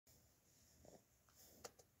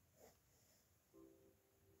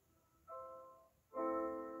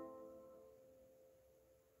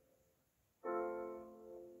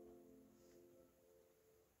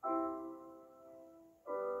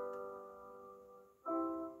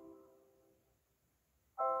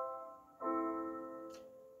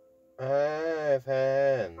I've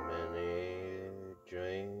had many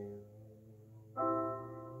dreams.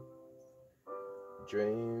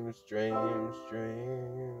 Dreams, dreams,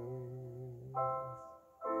 dreams.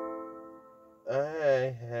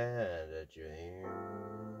 I had a dream.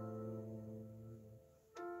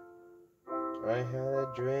 I had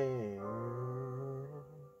a dream.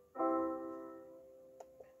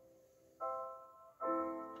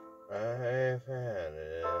 I've had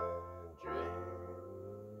a dream.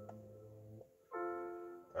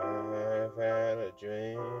 I've had a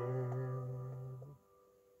dream.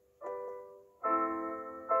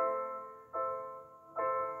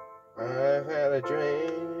 I've had a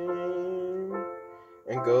dream.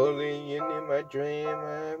 And Goldie, you knew my dream,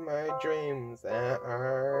 my dreams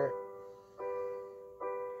are.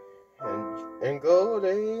 And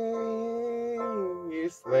Goldie, you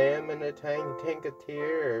slam in a tiny tank of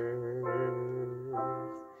tears.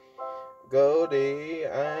 Goldie,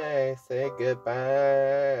 I say goodbye,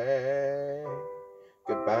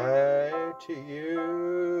 goodbye to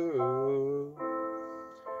you.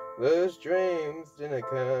 Those dreams didn't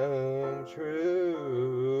come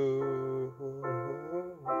true.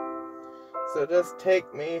 So just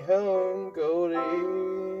take me home, Goldie.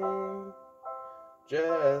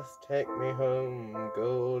 Just take me home,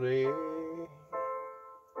 Goldie.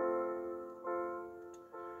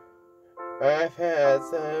 I've had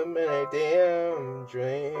so many damn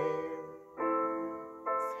dreams.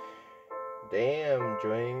 Damn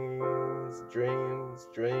dreams, dreams,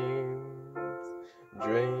 dreams,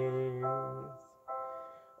 dreams.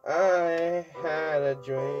 I had a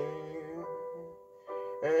dream.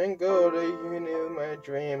 And Goldie, you knew my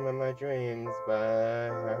dream and my dreams by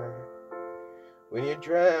heart. When you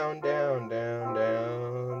drown down, down,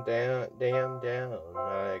 down, down, damn down,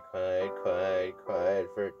 I cried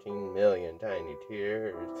 13 million tiny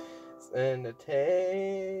tears in the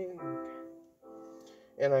tank.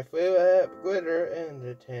 And I flew up glitter in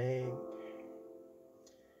the tank.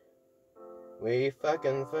 We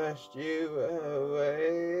fucking flushed you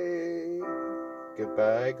away.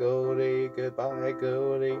 Goodbye, Goldie, goodbye,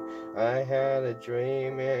 Goldie. I had a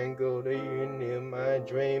dream, and Goldie, you knew my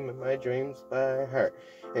dream and my dreams by heart.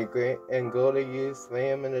 And Goldie, you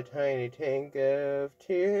slam in a tiny tank of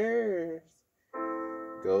tears.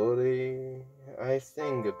 Goldie, I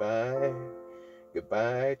sing goodbye,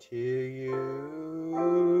 goodbye to you.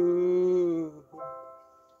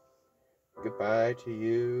 Goodbye to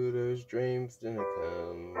you, those dreams didn't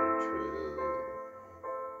come true.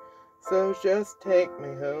 So just take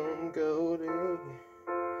me home, Goldie.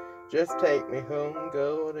 Just take me home,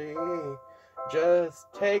 Goldie. Just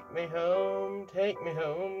take me home,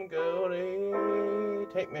 Goldie.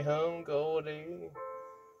 Take me home, Goldie.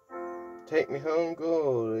 Take me home,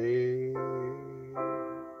 Goldie.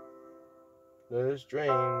 Those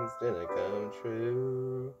dreams didn't come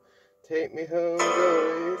true. Take me home,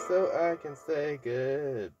 Goldie, so I can say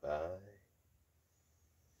goodbye.